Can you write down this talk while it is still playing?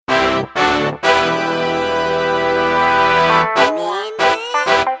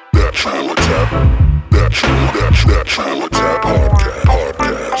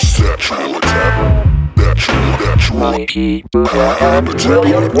Mikey, Buddha, and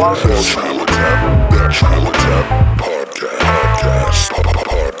William Waffles.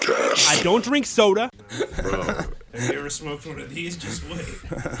 I don't drink soda. Bro, Have you ever smoked one of these? Just wait.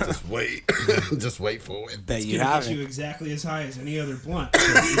 just wait. Just wait for it. Bet It's you gonna get haven't. you exactly as high as any other blunt. So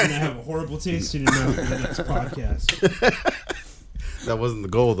you're gonna have a horrible taste in your mouth for the next podcast. That wasn't the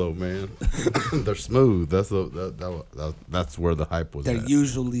goal, though, man. They're smooth. That's where the hype was They're at.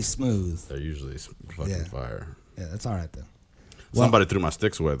 usually smooth. They're usually fucking Yeah. fire. Yeah, that's all right though. Somebody threw my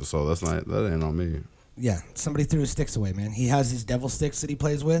sticks away, so that ain't on me. Yeah, somebody threw his sticks away, man. He has these devil sticks that he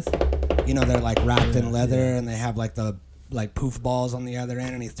plays with. You know, they're like wrapped in leather, and they have like the poof balls on the other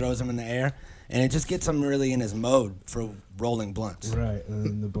end, and he throws them in the air, and it just gets him really in his mode for rolling blunts. Right, and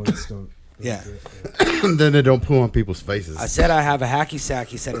then the blunts don't. Yeah. And then they don't poo on people's faces. I said I have a hacky sack.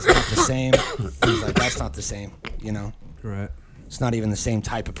 He said it's not the same. He's like, that's not the same. You know, Right. it's not even the same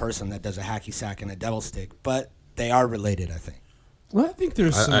type of person that does a hacky sack and a devil stick, but they are related, I think. Well, I think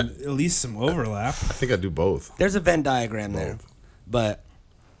there's at least some overlap. I think I do both. There's a Venn diagram there, Both. but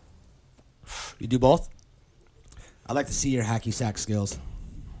you do both? I'd like to see your hacky sack skills.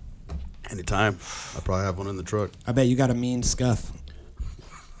 Anytime. I probably have one in the truck. I bet you got a mean scuff.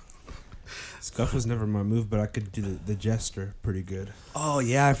 Scuff was never my move, but I could do the jester pretty good. Oh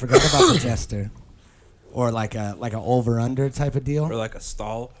yeah, I forgot about the jester, or like a over under type of deal, Or like a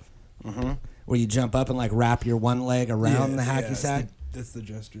stall. where you jump up and like wrap your one leg around the hacky sack. That's the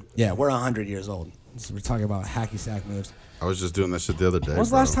jester. Yeah, we're 100 years old, so we're talking about hacky sack moves. I was just doing that shit the other day. When was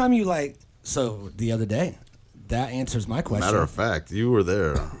the bro. last time you like? So the other day. That answers my question. Matter of fact, you were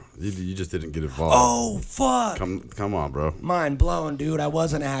there. You just didn't get involved. Oh fuck! Come on, bro. Mind blown, dude. I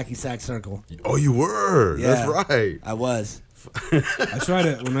was in a hacky sack circle. Oh, you were. Yeah. That's right. I was. I try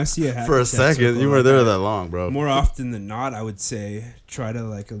to when I see a hacky For a sack second, circle you were like there that, that long, bro. More often than not, I would say try to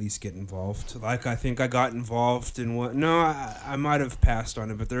like at least get involved. Like I think I got involved in one. No, I might have passed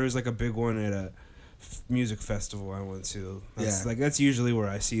on it, but there was like a big one at a music festival I went to. That's, Yeah. like that's usually where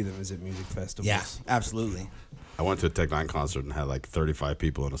I see them is at music festivals. Yeah, absolutely. I went to a Tech Nine concert and had like 35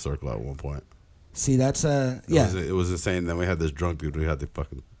 people in a circle at one point. See, that's It was insane. Then we had this drunk dude. We had to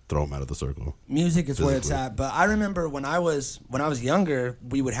fucking throw him out of the circle. Music is where it's Physically. at. But I remember when I was younger,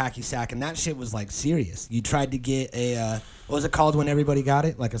 we would hacky sack, and that shit was like serious. You tried to get a what was it called when everybody got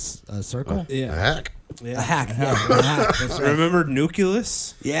it? Like a circle, A Yeah. hack. Yeah. a hack. Yeah, a hack. That's right. Remember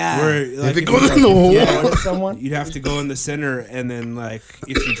Nucleus? Yeah. Where like, it if goes you- in the hole. Yeah, what is someone? you'd have to go in the center, and then like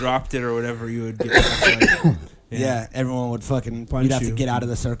if you dropped it or whatever, you would get like, Yeah, everyone would fucking. Punch You'd have to you. get out of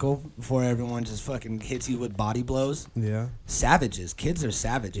the circle before everyone just fucking hits you with body blows. Yeah. Savages, kids are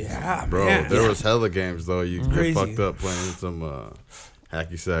savages. Yeah, Bro, man. there was hella games though. You get Crazy. fucked up playing some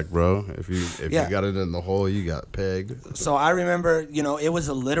hacky sack, bro. If you Yeah. got it in the hole, you got pegged. So I remember, it was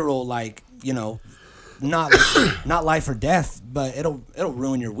a literal like, not not life or death, but it'll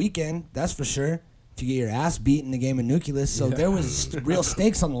ruin your weekend. That's for sure. If you get your ass beat in the game of Nucleus, so there was real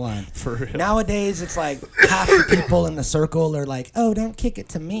stakes on the line. For real. Nowadays, it's like half the people in the circle are like, "Oh, don't kick it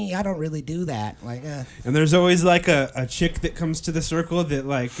to me. I don't really do that." Like, And there's always like a chick that comes to the circle that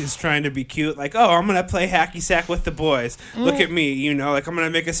like is trying to be cute, like, oh, I'm gonna play hacky sack with the boys. Look at me, like I'm gonna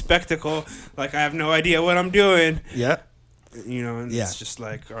make a spectacle. Like I have no idea what I'm doing, yeah. and Yeah. it's just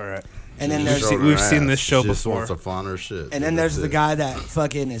like, all right. And then She's there's showing we've her seen ass. this show She just before. wants to fawn her shit. And then there's the guy that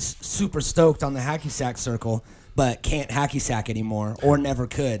fucking is super stoked on the hacky sack circle, but can't hacky sack anymore or never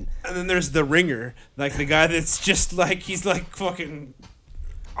could. And then there's the ringer, like the guy that's just like he's like fucking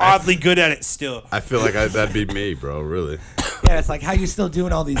oddly good at it still. I feel like that'd be me, bro. Really. Yeah, it's like, how you still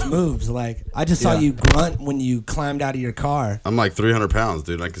doing all these moves? Like, I just saw Yeah. you grunt when you climbed out of your car. I'm like 300 pounds,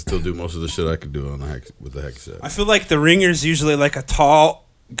 dude. I can still do most of the shit I could do on with the hacky sack. I feel like the ringer's usually like a tall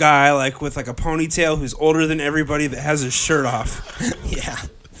guy, like with like a ponytail, who's older than everybody that has his shirt off, Yeah,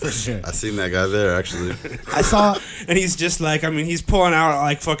 for sure. I seen that guy there actually. I saw, and he's just like, he's pulling out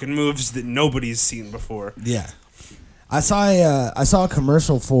like fucking moves that nobody's seen before. yeah. I saw a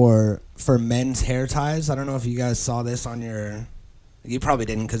commercial for men's hair ties. I don't know if you guys saw this on your. You probably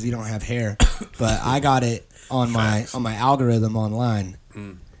didn't because you don't have hair, but I got it on my algorithm online,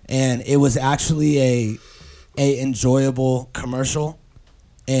 and it was actually a enjoyable commercial,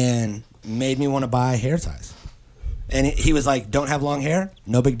 and made me want to buy hair ties. And he was like, "Don't have long hair?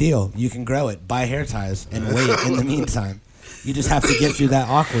 No big deal. You can grow it. Buy hair ties and wait in the meantime. You just have to get through that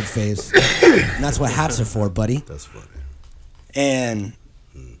awkward phase, and that's what hats are for, buddy." That's funny. And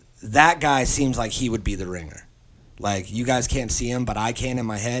that guy seems like he would be the ringer. Like, you guys can't see him, but I can in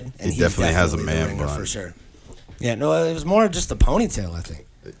my head. And He he's definitely has a the man ringer bun. for sure. Yeah, no, it was more just the ponytail, I think.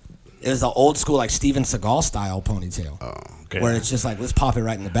 It was the old school, like Steven Seagal style ponytail, Oh, where it's just like, let's pop it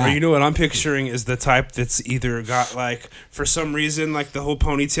right in the Or back. you know what I'm picturing is the type that's either got like, for some reason, like the whole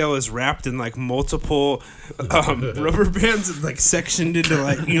ponytail is wrapped in like multiple rubber bands and like sectioned into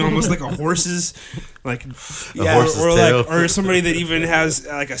like, you know, almost like a horse's, like, Yeah. horse's or tail. like, or somebody that even has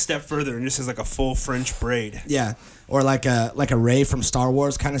like a step further and just has like a full French braid. Yeah, or like a Rey from Star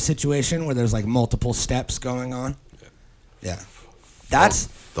Wars kind of situation where there's like multiple steps going on. Yeah, that's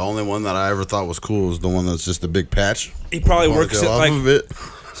The only one that I ever thought was cool is the one that's just a big patch. He probably works Ponytail at off like, of it.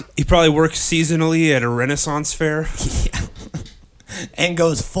 he probably works seasonally at a Renaissance fair. and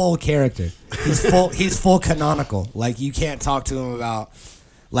goes full character. He's full canonical. Like you can't talk to him about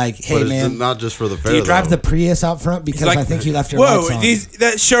like, hey But it's man, not just for the fair. do you drive though. the Prius out front because Like, I think you left your whoa, lights on.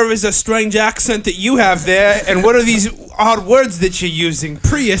 that sure is a strange accent that you have there. And what are these odd words that you're using?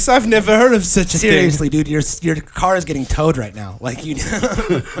 Prius, I've never heard of such a Seriously, dude, your car is getting towed right now. Like you.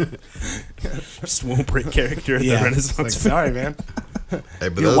 thing. Just won't break character at the Like, Renaissance fair. sorry, man. Hey,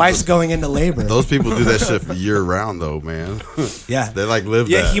 but Your those- wife's going into labor. Those people do that shit year round, though, man. Yeah. They like live.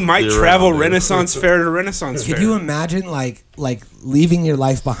 Yeah, that he might year travel round, dude. Renaissance fair to Renaissance fair. Could you imagine like leaving your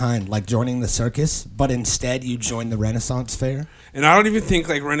life behind, like joining the circus, but instead you join the Renaissance fair? And I don't even think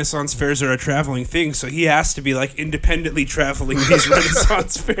like Renaissance fairs are a traveling thing, so he has to be like independently traveling these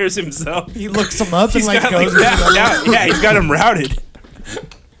Renaissance fairs himself. He looks them up and He's like got goes. like that. Yeah, he's got them routed.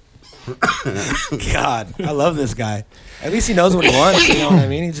 God, I love this guy. At least he knows what he wants. You know what I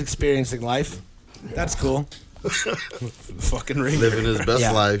mean? He's experiencing life. That's cool. Fucking ring. Living his best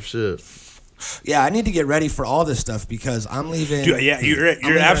Yeah. life, shit. Yeah, I need to get ready for all this stuff because I'm leaving. Yeah, you're leaving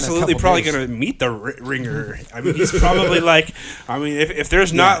in a absolutely couple probably days. gonna meet the ringer. I mean, he's probably like, I mean, if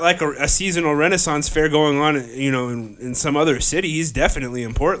there's not like a seasonal Renaissance fair going on, you know, in some other city, he's definitely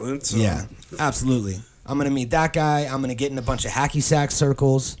in Portland. So. Yeah, absolutely. I'm gonna meet that guy. I'm gonna get in a bunch of hacky sack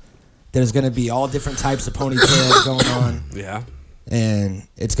circles. There's gonna be all different types of ponytails going on, Yeah. and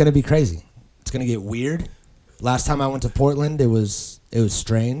it's gonna be crazy. It's gonna get weird. Last time I went to Portland, it was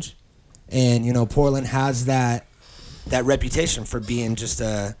strange, and you know Portland has that reputation for being just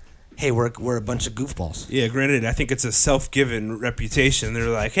a hey, we're a bunch of goofballs. Yeah, granted, I think it's a self-given reputation. They're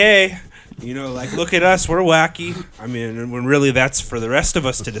like, hey, you know, like, look at us, we're wacky. I mean, when really that's for the rest of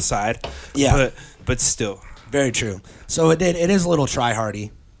us to decide. Yeah. But still. Very true. So it is a little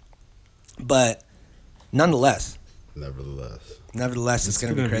try-hardy, but nonetheless, Nevertheless, it's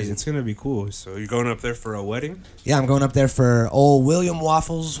gonna be crazy. It's gonna be cool. So you're going up there for a wedding? Yeah, I'm going up there for old William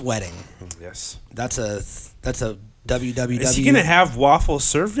Waffles' wedding. Yes. That's a WWW. Is he gonna have waffles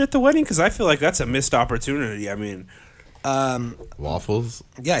served at the wedding? Because I feel like that's a missed opportunity. I mean, waffles.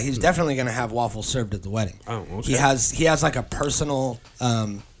 Yeah, he's definitely gonna have waffles served at the wedding. Oh, okay. He has like a personal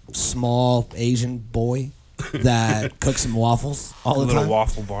small Asian boy that cooks him waffles all a the little time.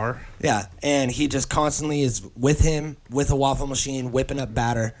 waffle bar. Yeah, and he just constantly is with him with a waffle machine, whipping up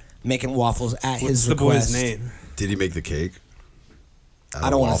batter, making waffles at What's his the request. boy's name? Did he make the cake? I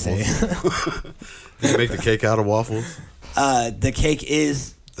don't want to say. Did he make the cake out of waffles? The cake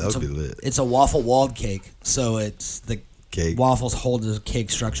is That would be lit. It's a waffle walled cake, so it's the Cake. waffles hold the cake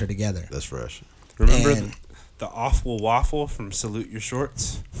structure together. That's fresh. Remember And- the awful waffle from Salute Your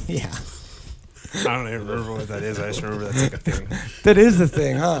Shorts? Yeah, I don't even remember what that is. I just remember that's like a thing. that is the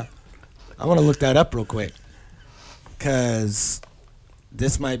thing, huh? I want to look that up real quick, cause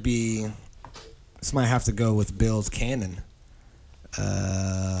this might have to go with Bill's canon.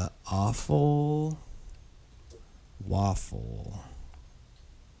 Awful waffle.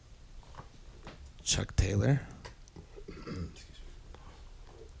 Chuck Taylor.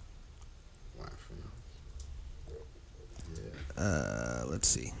 Let's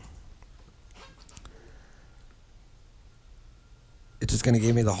see. It's just gonna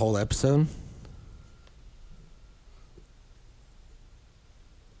give me the whole episode.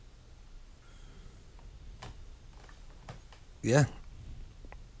 Yeah.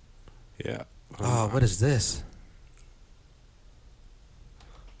 Yeah. Oh, what is this?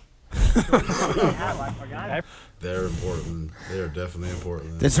 They're important. They are definitely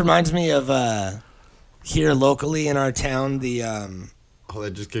important. This reminds me of here locally in our town. The Oh, they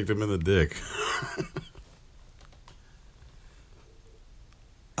just kicked him in the dick.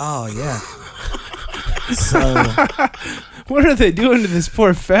 oh yeah. So What are they doing to this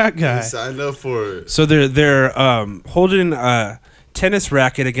poor fat He guy? signed up for it. So they're holding a tennis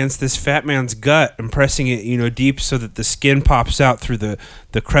racket against this fat man's gut and pressing it, you know, deep so that the skin pops out through the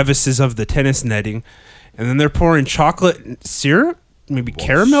crevices of the tennis netting, and then they're pouring chocolate syrup, maybe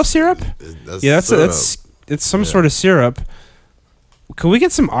caramel syrup. That's Yeah, syrup. it's some sort of syrup. Can we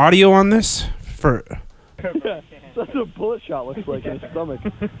get some audio on this for? That's what a bullet shot looks like in his stomach.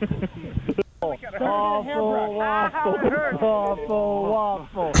 Waffle, waffle, waffle,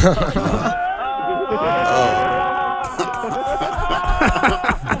 waffle.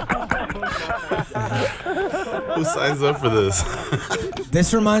 Who signs up for this?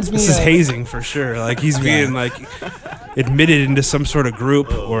 This reminds me This is of hazing for sure. Like he's being like admitted into some sort of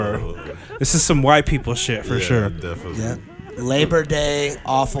group, or this is some white people shit for Yeah, sure. Definitely. yeah, Labor Day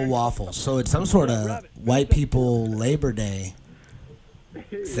awful waffle. So it's some sort of white people Labor Day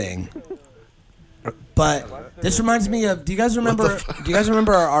thing. But this reminds me of. Do you guys remember? Do you guys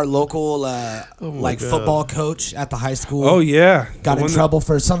remember our local like God. football coach at the high school? Oh yeah, got The in one trouble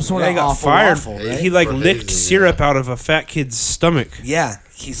for some sort That, of he got awful fired. waffle, right? He like For licked hazing, syrup out of a fat kid's stomach. Yeah,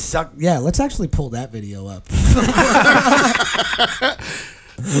 he sucked. Yeah, let's actually pull that video up. I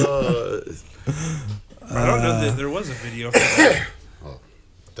don't know that there was a video for that.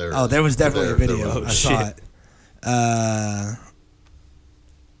 Oh, there was definitely a video. was. I Oh, saw shit. it.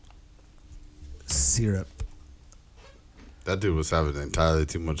 Syrup. That dude was having entirely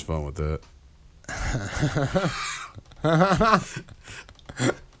too much fun with that.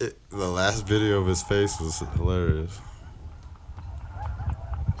 The last video of his face was hilarious.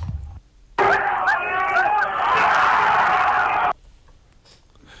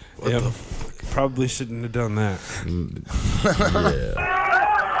 Yep. Probably shouldn't have done that.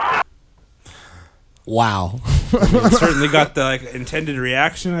 Yeah. Wow. It certainly got the like intended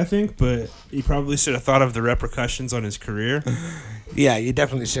reaction, I think, but he probably should have thought of the repercussions on his career. Yeah, you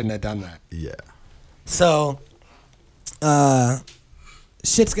definitely shouldn't have done that. Yeah. So,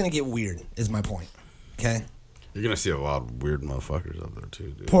 shit's gonna get weird, is my point. Okay? You're gonna see a lot of weird motherfuckers up there too,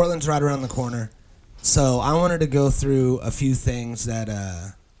 dude. Portland's right around the corner. So I wanted to go through a few things that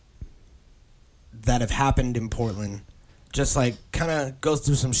have happened in Portland. Just like kind of goes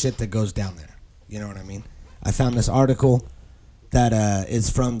through some shit that goes down there. You know what I mean? I found this article that is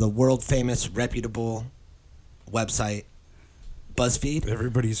from the world famous reputable website BuzzFeed.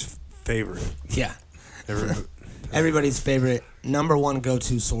 Everybody's favorite. Yeah. Every- Everybody's favorite number one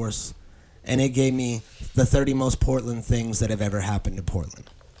go-to source, and it gave me the 30 most Portland things that have ever happened to Portland.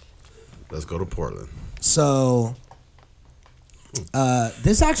 Let's go to Portland. So,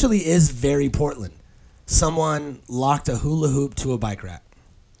 this actually is very Portland. Someone locked a hula hoop to a bike rack.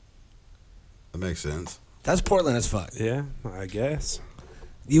 That makes sense. That's Portland as fuck. yeah, I guess.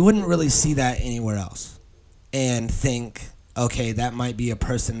 You wouldn't really see that anywhere else and think, okay, that might be a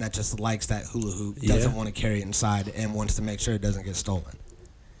person that just likes that hula hoop, doesn't Yeah. want to carry it inside, and wants to make sure it doesn't get stolen.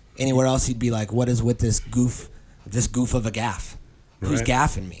 Anywhere else, he'd be like, what is with this goof of a gaff? Who's Right.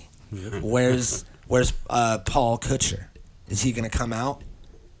 gaffing me? Where's Paul Kutcher? Is he going to come out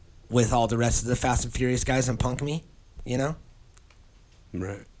with all the rest of the Fast and Furious guys and punk me? You know?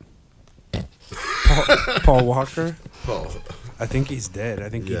 Right. Paul Walker? Oh, I think he's dead. I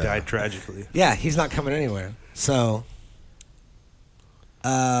think he Yeah. died tragically. Yeah, he's not coming anywhere. So,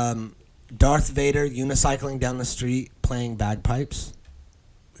 Darth Vader unicycling down the street playing bagpipes.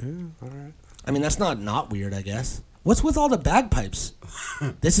 Yeah, all right. I mean, that's not weird, I guess. What's with all the bagpipes?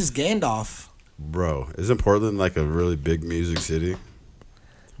 This is Gandalf, bro, isn't Portland like a really big music city?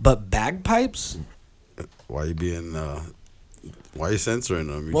 but bagpipes? Why you being? Why you censoring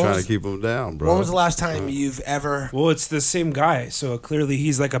them? You're When trying was- to keep them down, bro. When was the last time you've ever... Well, it's the same guy, so clearly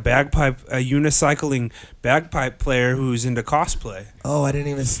he's like a unicycling bagpipe player who's into cosplay. Oh, I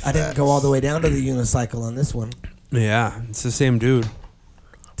didn't go all the way down to the unicycle on this one. Yeah, it's the same dude.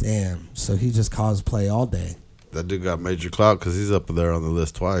 Damn, so he just cosplay all day. That dude got major clout because he's up there on the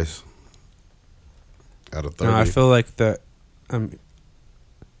list twice. Out of 30. No, I feel like that.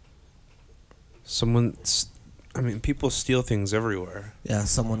 People steal things everywhere. Yeah,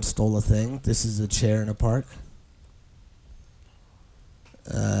 someone stole a thing. This is a chair in a park.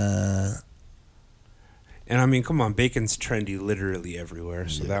 And I mean, come on, bacon's trendy literally everywhere,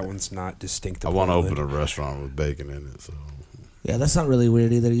 so that one's not distinct. I want to open a restaurant with bacon in it. So Yeah, that's not really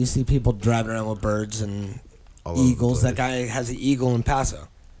weird either. You see people driving around with birds and all over the eagles. That place. guy has an eagle in Paso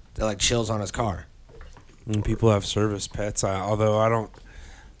that like chills on his car. And people have service pets. Although I don't.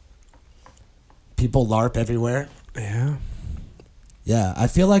 People LARP everywhere. Yeah. Yeah, I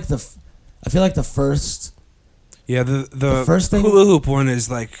feel like the first. Yeah, the first thing- hula hoop one is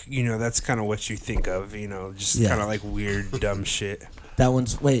like, that's kind of what you think of, just Yeah. kind of like weird, dumb shit. That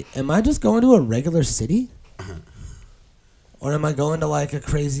one's. Wait, am I just going to a regular city? Or am I going to like a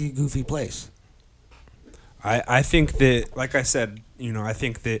crazy, goofy place? I think that, like I said, I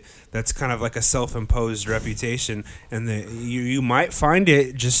think that that's kind of like a self-imposed reputation, and that you might find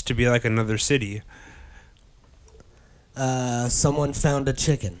it just to be like another city. Someone found a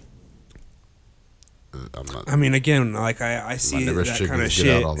chicken. I'm not. I mean, again, like I My see neighbor's that kind of chickens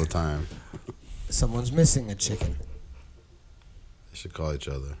get out shit. all the time. Someone's missing a chicken. They should call each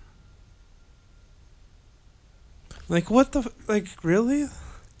other. Like what the like really?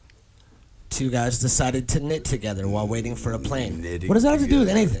 Two guys decided to knit together while waiting for a plane. Knitting What does that have to do with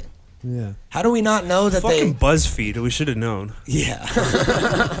together. anything? Yeah. How do we not know that Fucking BuzzFeed. We should have known. Yeah.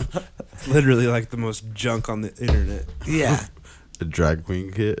 Literally like the most junk on the internet. Yeah. A drag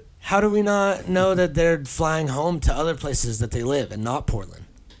queen kit. How do we not know that they're flying home to other places that they live and not Portland?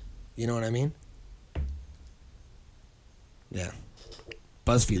 You know what I mean? Yeah.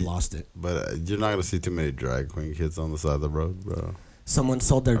 BuzzFeed lost it. But you're not gonna see too many drag queen kits on the side of the road, bro. Someone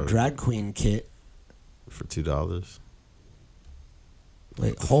sold their drag queen kit. For $2.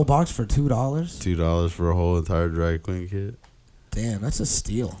 Wait, whole box for $2? $2 for a whole entire drag queen kit. Damn, that's a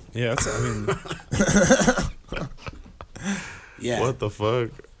steal. Yeah, that's, I mean, Yeah. What the fuck?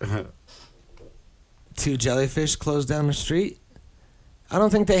 2 jellyfish closed down the street. I don't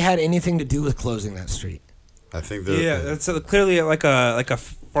think they had anything to do with closing that street. I think that. yeah, that's clearly like a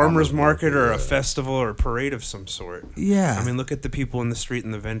farmer's market or yeah. a festival or a parade of some sort. Yeah. I mean, look at the people in the street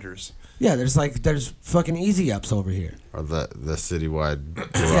and the vendors. yeah, there's fucking Easy Ups over here. Or the citywide.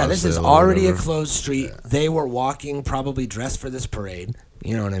 Yeah, this is sale or already a whatever. closed street. They were walking, probably dressed for this parade.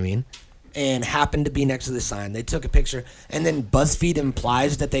 You know what I mean? And happened to be next to the sign. They took a picture, and then BuzzFeed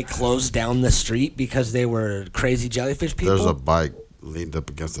implies that they closed down the street because they were crazy jellyfish people. There's a bike leaned up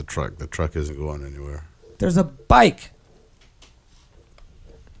against the truck. The truck isn't going anywhere. There's a bike.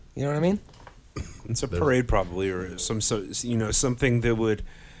 You know what I mean? It's a parade probably, or something that would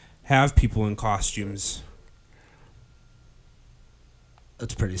have people in costumes.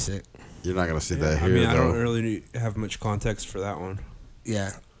 That's pretty sick. You're not gonna see that I here, mean, I though. don't really have much context for that one.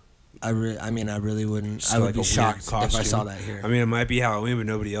 Yeah. I really wouldn't. Just I would like be a weird shocked if I costume. saw that here. I mean, it might be Halloween, but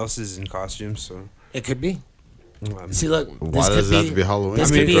nobody else is in costumes, so. It could be. um, See, look. Why does it have to be Halloween? This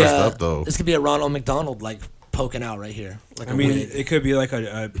I could mean, be dressed a, up though. This could be a Ronald McDonald like poking out right here. Like I a mean, wig. it could be like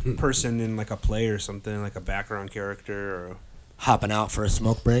a person in like a play or something, like a background character. Or hopping out for a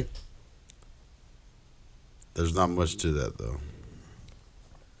smoke break. There's not much to that though.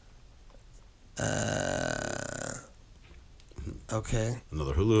 Okay.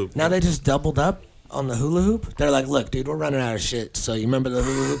 Another hula hoop. Now they just doubled up on the hula hoop. They're like, look, dude, we're running out of shit. So you remember the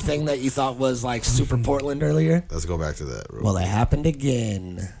hula hoop thing that you thought was like super Portland earlier? Let's go back to that. Real Well, it happened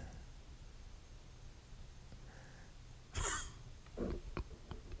again.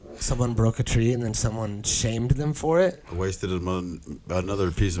 Someone broke a tree and then someone shamed them for it. quick. Wasted another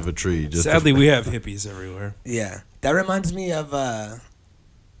piece of a tree. Just sadly, we have hippies everywhere. Yeah. That reminds me of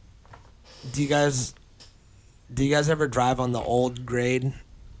do you guys ever drive on the old grade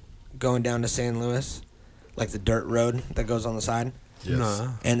going down to St. Louis? Like the dirt road that goes on the side? Yes.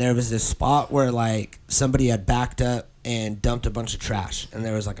 Nah. And there was this spot where like somebody had backed up and dumped a bunch of trash, and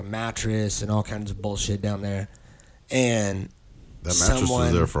there was like a mattress and all kinds of bullshit down there. And That mattress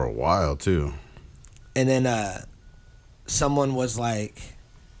was there for a while too. and then someone was like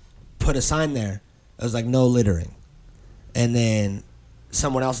put a sign there. It was like no littering. And then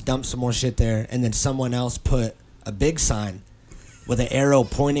someone else dumped some more shit there, and then someone else put a big sign with an arrow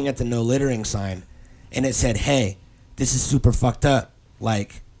pointing at the no littering sign, and it said, "Hey, this is super fucked up.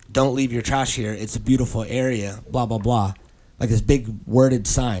 Like, don't leave your trash here. It's a beautiful area, blah blah blah." Like this big worded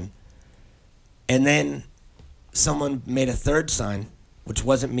sign. And then someone made a third sign, which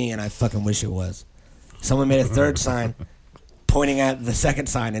wasn't me, and I fucking wish it was. Someone made a third sign pointing at the second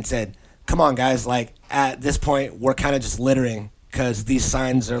sign and said, "Come on, guys, like, at this point, we're kind of just littering because these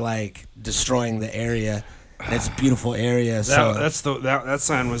signs are, like, destroying the area. And it's a beautiful area, so..." That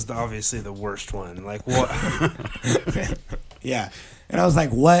sign was obviously the worst one. Like, what? Yeah. And I was like,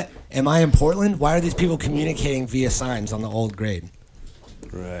 what? Am I in Portland? Why are these people communicating via signs on the old grade?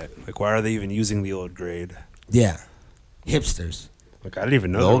 Right. Like, why are they even using the old grade? Yeah. Hipsters. Like, I didn't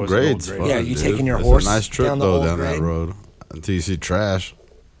even know The there old was an old grade's grade. fun, Yeah, you dude. taking your It's horse a nice trip down the though old down grade? that road until you see trash.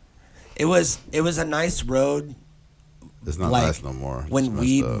 It was a nice road It's not like, nice no more. It's when messed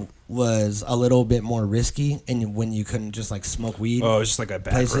weed up. was a little bit more risky and when you couldn't just like smoke weed Oh, it's just like a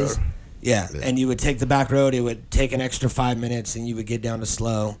back places. road. Yeah. Yeah. And you would take the back road, it would take an extra 5 minutes and you would get down to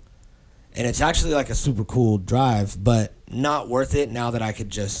slow. And it's actually like a super cool drive, but not worth it now that I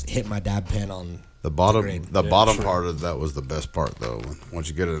could just hit my dab pen on The bottom, grade. the Yeah, bottom sure. part of that was the best part though. Once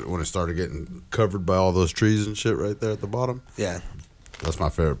you get it, when it started getting covered by all those trees and shit right there at the bottom, Yeah. that's my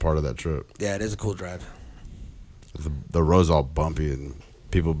favorite part of that trip. Yeah, it is a cool drive. The road's all bumpy and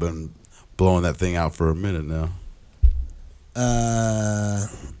people been blowing that thing out for a minute now.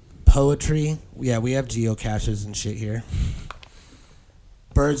 Poetry. Yeah, we have geocaches and shit here.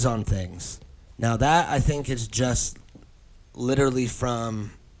 Birds on things. Now that I think is just literally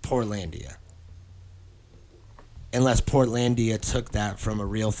from Portlandia. Unless Portlandia took that from a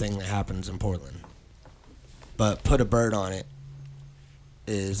real thing that happens in Portland. But put a bird on it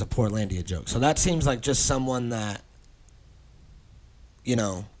is a Portlandia joke. So that seems like just someone that, you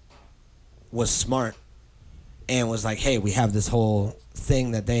know, was smart and was like, hey, we have this whole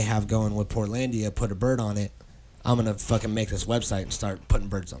thing that they have going with Portlandia, put a bird on it. I'm going to fucking make this website and start putting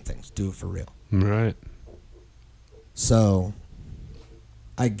birds on things. Do it for real. Right. So,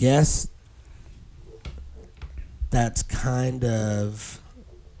 I guess that's kind of...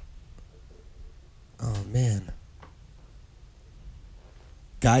 Oh, man.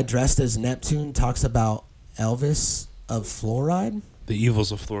 Guy dressed as Neptune talks about Elvis of fluoride? The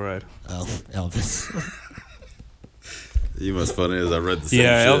evils of fluoride. Oh, Elvis. You know what's funny is I read the same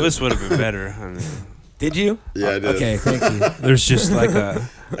Yeah, shit. Elvis would have been better. I mean, Did you? Yeah, I did. Okay, thank you. there's just like a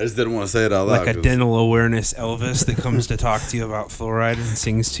I just didn't want to say it out loud. like a 'cause- dental awareness Elvis that comes to talk to you about fluoride and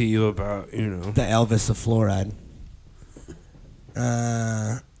sings to you about, you know. The Elvis of fluoride.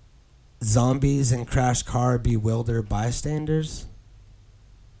 Zombies in crash car bewilder bystanders.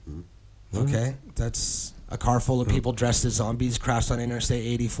 Okay, that's a car full of people dressed as zombies crashed on Interstate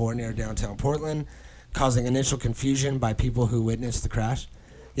 84 near downtown Portland, causing initial confusion by people who witnessed the crash.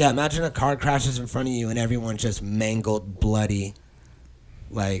 Yeah, imagine a car crashes in front of you and everyone's just mangled, bloody,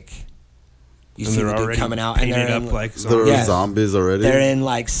 like you And see they're the dude already coming out and painted they're up in, like There zombies. were Yeah. zombies already. they're in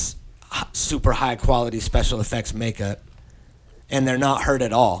like super high quality special effects makeup, and they're not hurt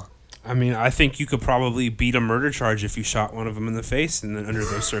at all. I mean, I think you could probably beat a murder charge if you shot one of them in the face, and then under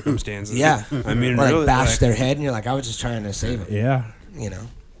those circumstances. Yeah. I mean, Or like really, bash like, their head, and you're like, I was just trying to save it. yeah. You know,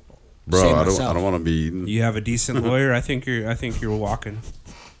 Bro, Save I myself. don't want to be eaten. You have a decent lawyer. I think you're walking.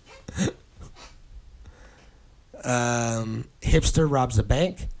 Hipster robs a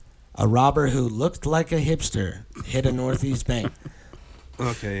bank. A robber who looked like a hipster hit a Northeast bank.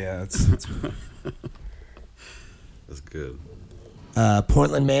 Okay, yeah, it's That's good.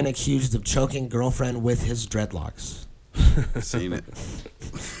 Portland man accused of choking girlfriend with his dreadlocks. Seen it.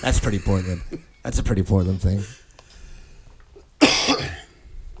 That's pretty Portland. That's a pretty Portland thing.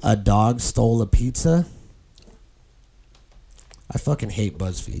 A dog stole a pizza. I fucking hate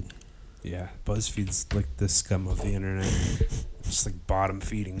BuzzFeed. yeah. BuzzFeed's like the scum of the internet. Just like bottom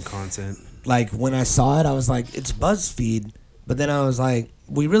feeding content. Like when I saw it, I was like, it's BuzzFeed. But then I was like,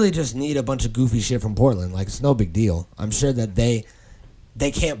 we really just need a bunch of goofy shit from Portland. Like, it's no big deal. I'm sure that they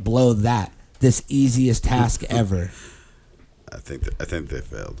can't blow this easiest task ever. I think they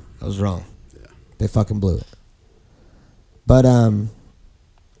failed. I was wrong. Yeah. They fucking blew it. But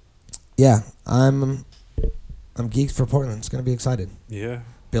yeah, I'm geeked for Portland. It's gonna be excited. Yeah.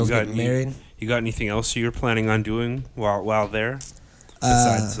 Bill's You got getting any- married. You got anything else you're planning on doing while there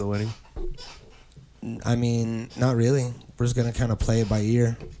besides the wedding? I mean, not really. We're just gonna kind of play it by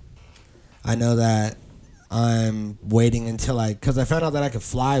ear. I know that I'm waiting until because I found out that I could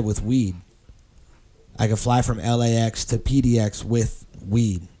fly with weed. I could fly from LAX to PDX with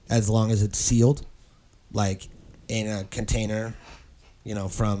weed as long as it's sealed, like in a container, you know,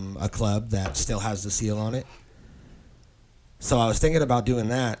 from a club that still has the seal on it. So I was thinking about doing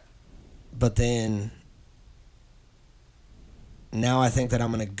that, but then now I think that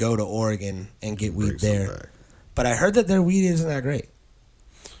I'm gonna go to Oregon and get weed Bring some there. back. But I heard that their weed isn't that great.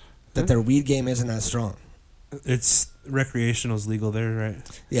 That their weed game isn't that strong. It's recreational's legal there,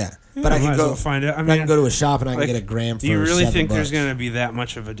 right? Yeah, Yeah, but I might can as go. well find it. I I mean, can go to a shop and I can like, get a gram for do you really $7 think there's bucks. going to be that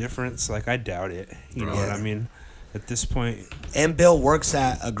much of a difference? Like, I doubt it. You know what I mean? At this point, And Bill works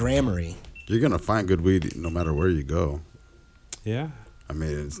at a grammary. You're gonna find good weed no matter where you go. yeah. I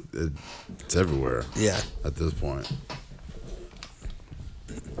mean, it's everywhere Yeah. at this point.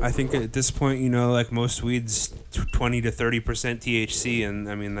 I think at this point, you know, like most weeds, 20 to 30% THC, and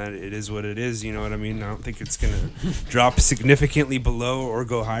I mean that it is what it is. You know what I mean? I don't think it's gonna drop significantly below or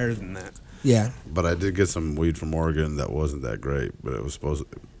go higher than that. Yeah. But I did get some weed from Oregon that wasn't that great, but it was supposed.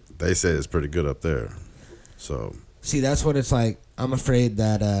 They say it's pretty good up there. So See, that's what it's like. I'm afraid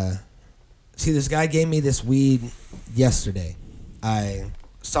that. See, this guy gave me this weed yesterday. I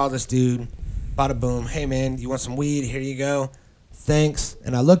saw this dude, bada boom. Hey man, you want some weed? Here you go. Thanks.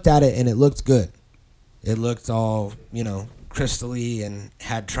 And I looked at it and it looked good. It looked all, you know, crystally and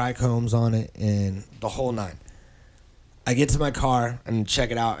had trichomes on it and the whole nine. I get to my car and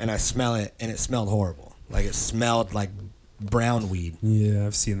check it out and I smell it and it smelled horrible. Like it smelled like brown weed. Yeah,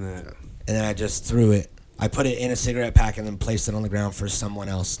 I've seen that. And then I just threw it. I put it in a cigarette pack and then placed it on the ground for someone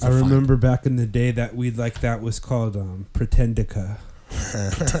else to I find. remember back in the day that weed like that was called Pretendica.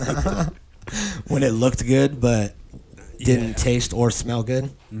 When it looked good but didn't Yeah. taste or smell good.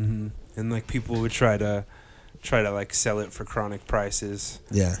 Mm-hmm. and like people would try to like sell it for chronic prices,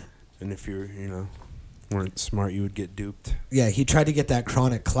 Yeah. and if weren't smart, you would get duped. Yeah, he tried to get that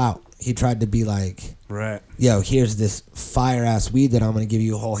chronic clout. He tried to be like, Right. yo, here's this fire ass weed that I'm gonna give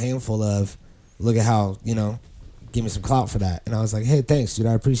you a whole handful of. Look at how, give me some clout for that. And I was like, hey, thanks, dude,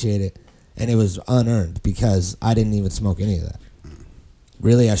 I appreciate it. And it was unearned because I didn't even smoke any of that.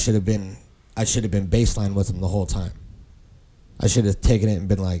 Really, I should have been baseline with him the whole time. I should have taken it and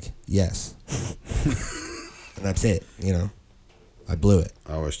been like, yes. And that's it, I blew it.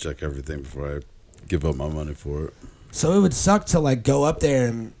 I always check everything before I give up my money for it. So it would suck to like go up there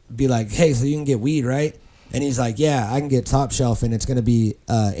and be like, hey, so you can get weed, right? And he's like, yeah, I can get top shelf and it's going to be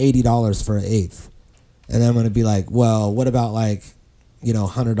 $80 for an eighth. And then I'm going to be like, well, what about like,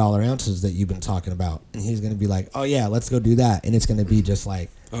 $100 ounces that you've been talking about? And he's going to be like, oh yeah, let's go do that. And it's going to be just like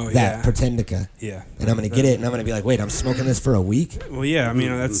that Pretendica. Yeah. And I'm going to get it and I'm going to be like, wait, I'm smoking this for a week? Well, yeah, I mean,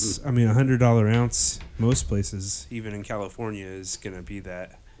 $100 ounce, most places, even in California, is going to be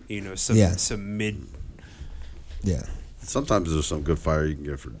that, some mid. Yeah. Sometimes there's some good fire you can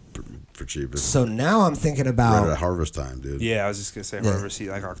get for cheap. It's So now I'm thinking right about, at harvest time, dude. Yeah, I was just going to say harvest seed,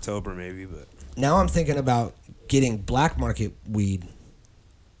 like October maybe, but. now I'm thinking about getting black market weed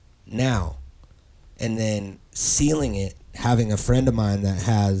now and then sealing it, having a friend of mine that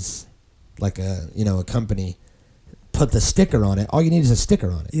has like a company put the sticker on it. All you need is a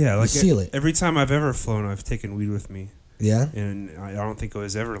sticker on it. Yeah, You like seal it. Every time I've ever flown, I've taken weed with me, Yeah. and I don't think it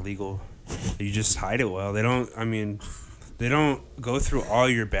was ever legal. You just hide it well. They don't go through all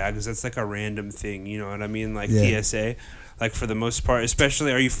your bags. That's like a random thing, you know what I mean? Like Yeah. PSA, like for the most part,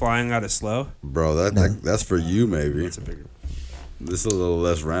 especially, are you flying out of slow? Bro, that's for you maybe. It's a bigger. This is a little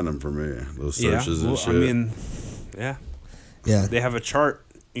less random for me. Those searches and shit. I mean, yeah, Yeah. they have a chart,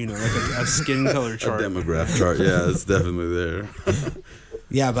 like a skin color a chart. demographic chart. Yeah, it's definitely there.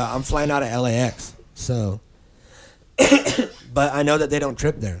 Yeah, but I'm flying out of LAX, so. But I know that they don't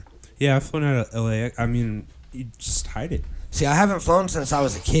trip there. Yeah, I've flown out of LA. I mean, you just hide it. See, I haven't flown since I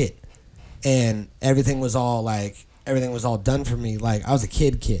was a kid, and everything was all done for me. Like I was a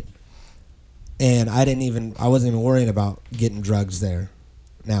kid, and I wasn't even worrying about getting drugs there.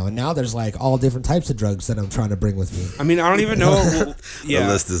 Now there's like all different types of drugs that I'm trying to bring with me. I mean, I don't even know. The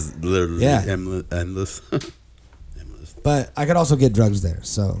list is literally Yeah. endless. Endless. But I could also get drugs there,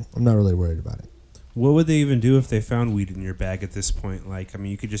 so I'm not really worried about it. What would they even do if they found weed in your bag at this point? Like, I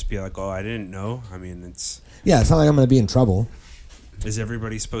mean, you could just be like, "Oh, I didn't know." I mean, Yeah, it's not like I'm gonna be in trouble. is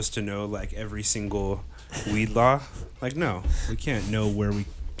everybody supposed to know like every single weed law? Like, no, we can't know where we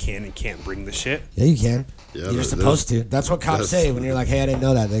can and can't bring the shit. Yeah, you can. Yeah, You're there's- supposed to. That's what cops say when you're like, "Hey, I didn't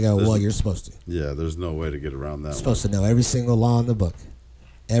know that." They go, "Well, you're supposed to. Yeah, there's no way to get around that. You're supposed to know every single law in the book,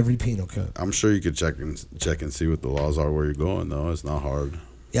 every penal code." I'm sure you could check and see what the laws are where you're going though. It's not hard.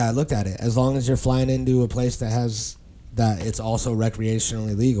 Yeah, I looked at it. As long as you're flying into a place that it's also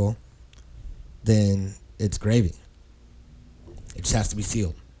recreationally legal, then it's gravy. It just has to be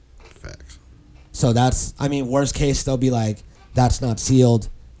sealed. Facts. So worst case, they'll be like, "That's not sealed.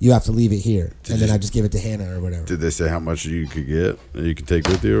 You have to leave it here." And then I just give it to Hannah or whatever. Did they say how much you could get and you could take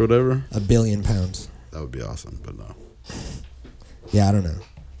with you or whatever? 1 billion pounds. That would be awesome, but no. Yeah, I don't know.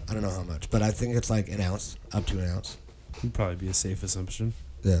 I don't know how much, but I think it's like an ounce, up to an ounce. Would probably be a safe assumption.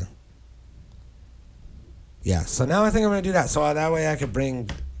 Yeah. Yeah, so now I think I'm going to do that. So that way I could bring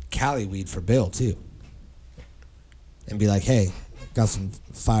Cali weed for Bill, too. And be like, hey, got some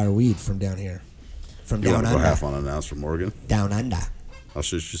fire weed from down here. From You down want to go under. half on an ounce from Morgan? Down under. I'll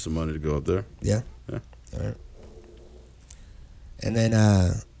shoot you some money to go up there. Yeah? Yeah. All right. And then,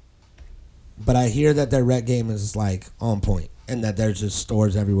 but I hear that their rec game is, like, on point. And that there's just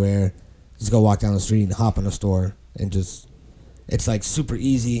stores everywhere. Just go walk down the street and hop in a store and just... It's like super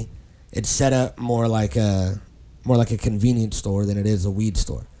easy. It's set up more like a convenience store than it is a weed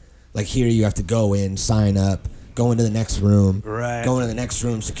store. Like here, you have to go in, sign up, go into the next room, Right. Go into the next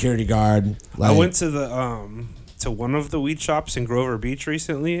room, security guard. I went to the to one of the weed shops in Grover Beach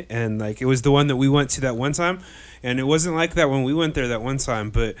recently, and like it was the one that we went to that one time, and it wasn't like that when we went there that one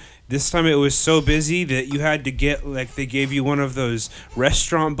time, but this time it was so busy that you had to get like they gave you one of those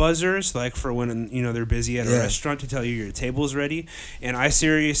restaurant buzzers like for when they're busy at a restaurant to tell you your table's ready, and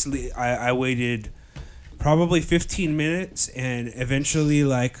I waited probably 15 minutes, and eventually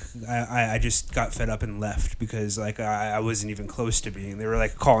like I just got fed up and left because like I wasn't even close to being. They were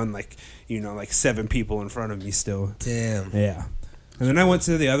like calling like 7 people in front of me still. Damn. Yeah. And then I went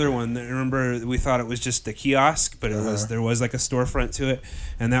to the other one. I remember we thought it was just the kiosk, but there was like a storefront to it,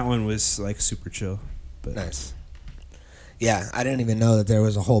 and that one was like super chill. But Nice. Yeah, I didn't even know that there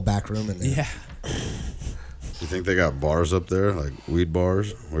was a whole back room in there. yeah. You think they got bars up there, like weed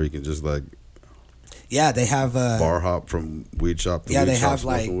bars, where you can just like Yeah, they have bar hop from weed shop to yeah, weed they shop have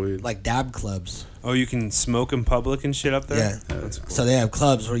smoking weed? like dab clubs. Oh, you can smoke in public and shit up there? Yeah. That's cool. So they have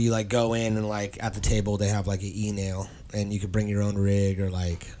clubs where you like go in and like at the table they have like an e-nail and you can bring your own rig or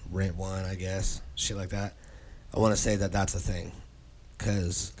like rent one, I guess, shit like that. I want to say that that's a thing,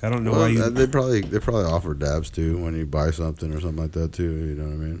 cause I don't know Well, why you... they probably offer dabs too when you buy something or something like that too. You know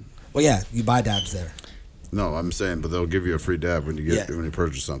what I mean? well yeah, you buy dabs there. No, I'm saying, but they'll give you a free dab when you get Yeah. when you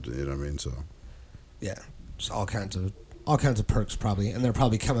purchase something. You know what I mean? So Yeah, just all kinds of perks probably, and they're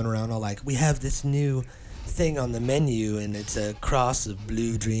probably coming around all like, we have this new thing on the menu, and it's a cross of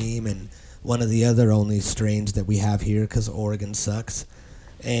Blue Dream and one of the other only strains that we have here because Oregon sucks,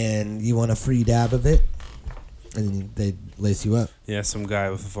 and you want a free dab of it, and they lace you up. Yeah, some guy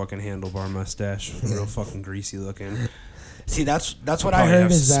with a fucking handlebar mustache, real fucking greasy looking. See, that's what I Probably heard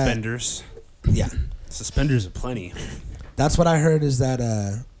have is suspenders. that yeah, Suspenders aplenty. that's what I heard is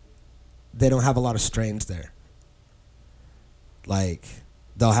that they don't have a lot of strains there. Like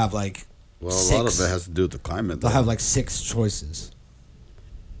they'll have like well, a lot of six. it has to do with the climate. They'll though. have like 6 choices,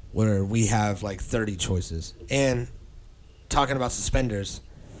 where we have like 30 choices. And talking about suspenders,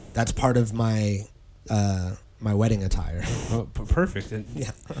 that's part of my my wedding attire. Oh, perfect. And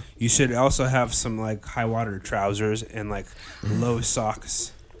Yeah, you should also have some like high water trousers and like low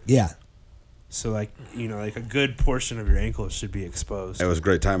socks. yeah. So like, you know, like a good portion of your ankles should be exposed. It was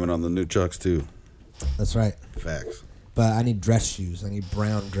great timing on the new Chucks too. That's right. Facts. But I need dress shoes. I need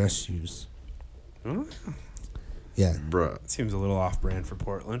brown dress shoes. Oh, Yeah, Bruh. it seems a little off brand for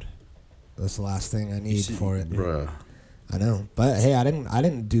Portland. that's the last thing I need should- for it. Bruh. I know, but hey, I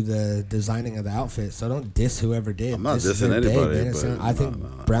didn't do the designing of the outfit, so don't diss whoever did. I'm not This is dissing their day, anybody, man. It but sound- I think no,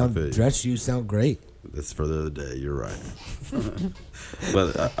 I brown feel you. dress shoes sound great. It's for the other day. You're right.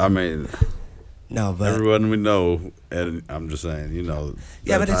 But I mean, No, but everyone we know, and I'm just saying, you know.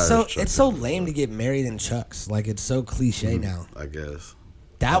 yeah, their but it's tires so Chucks. lame to get married in Chucks. Like it's so cliche now. I guess.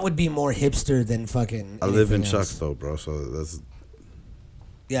 That would be more hipster than fucking. I live in anything Chucks else. though, bro. So that's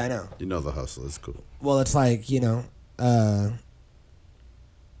Yeah, I know. you know the hustle. It's cool. Well, it's like you don't. I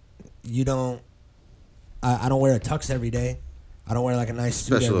don't wear a tux every day. I don't wear like a nice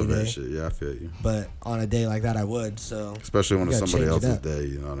suit Special every event day. shit. Yeah, I feel you. But on a day like that, I would. So Especially when You it's gotta somebody change it else's up. day.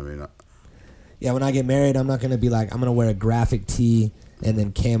 You know what I mean? yeah, when I get married, I'm not gonna be like I'm gonna wear a graphic tee and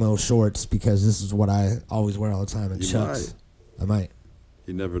then camo shorts because this is what I always wear all the time in You Chucks. I might.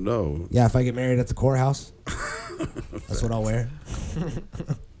 You never know. Yeah, if I get married at the courthouse, that's what I'll wear.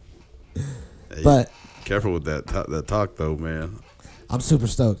 Hey, But careful with that that talk though, man. I'm super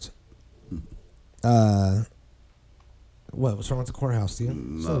stoked. What's wrong with the courthouse, dude?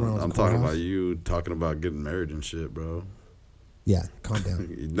 What's No, wrong with I'm the talking courthouse? about you talking about getting married and shit, bro. Yeah, calm down.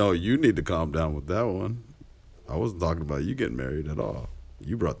 No, you need to calm down with that one. I wasn't talking about you getting married at all.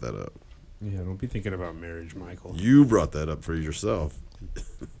 You brought that up. Yeah, don't be thinking about marriage, Michael. You brought that up for yourself.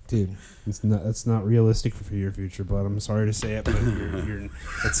 Dude, That's not realistic for your future, but I'm sorry to say it, but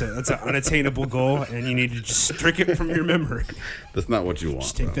that's an unattainable goal, and you need to just strike it from your memory. That's not what you want.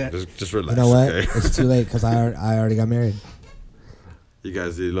 Just take bro. that. Just you relax. know what? Okay? It's too late because I already got married. You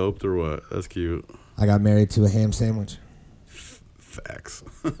guys eloped or what? That's cute. I got married to a ham sandwich. Facts.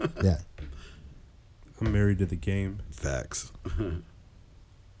 Yeah. I'm married to the game. Facts.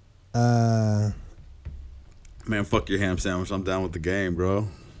 Uh, Man, fuck your ham sandwich. I'm down with the game, bro.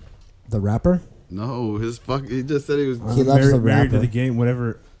 the rapper? No, he just said he was. He loves the married to rapper. the game,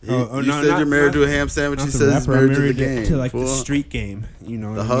 whatever. You said you're married to a ham sandwich. Not He the says he's rapper. I'm married to the married game. to like fool. the street game. You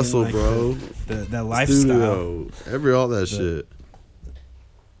know, The what I mean? hustle, Like bro. The lifestyle. Studio. All that shit.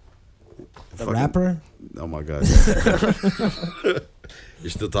 The Fucking- rapper? Oh my god. You're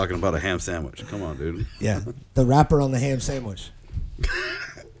still talking about a ham sandwich. Come on, dude. Yeah. The rapper on the ham sandwich.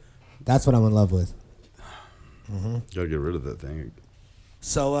 That's what I'm in love with. Gotta get rid of that thing.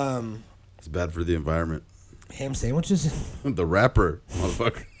 So, It's bad for the environment. ham sandwiches? The rapper,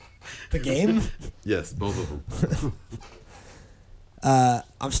 motherfucker. The game? Yes, both of them.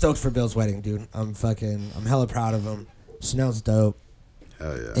 I'm stoked for Bill's wedding, dude. I'm hella proud of him. Chanel's dope.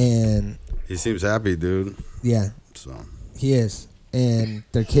 Hell yeah. And, He seems happy, dude. yeah, So he is. And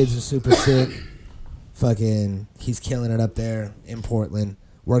their kids are super sick. He's killing it up there in Portland.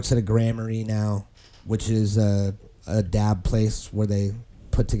 Works at a Grammary now, which is a dab place where they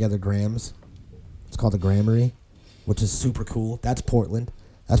put together grams. It's called the Grammary, which is super cool. That's Portland.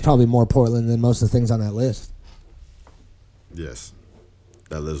 That's probably more Portland than most of the things on that list. yes,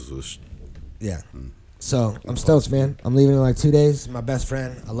 that list was. Yeah. So I'm stoked, man. I'm leaving in like 2 days. My best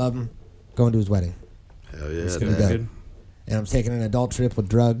friend, I love him. Going to his wedding. Hell yeah, It's gonna be Dad. good. And I'm taking an adult trip with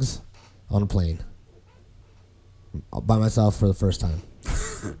drugs on a plane. by myself for the first time.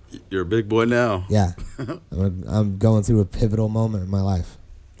 You're a big boy now. Yeah, I'm going through a pivotal moment in my life.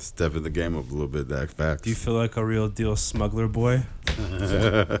 Stepping the game up a little bit, that facts. Do you feel like a real deal smuggler boy?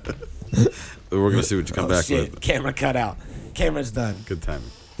 We're gonna see what you come back with. Camera cut out. Camera's done. Good timing.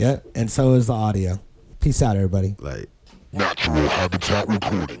 Yeah, and so is the audio. Peace out, everybody. Like. Natural Habitat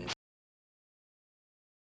Recordings.